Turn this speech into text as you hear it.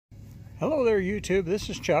Hello there YouTube,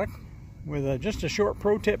 this is Chuck with just a short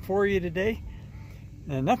pro tip for you today.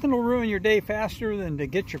 Nothing will ruin your day faster than to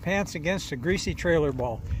get your pants against a greasy trailer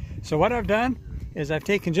ball. So what I've done is I've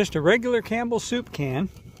taken just a regular Campbell's soup can,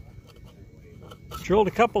 drilled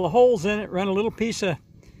a couple of holes in it, run a little piece of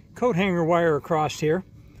coat hanger wire across here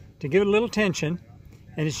to give it a little tension,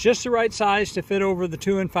 and it's just the right size to fit over the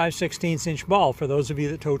 2 5/16 inch ball for those of you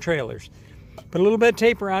that tow trailers. Put a little bit of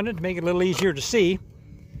tape around it to make it a little easier to see.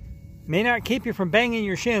 May not keep you from banging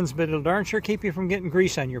your shins, but it'll darn sure keep you from getting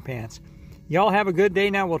grease on your pants. Y'all have a good day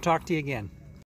now. We'll talk to you again.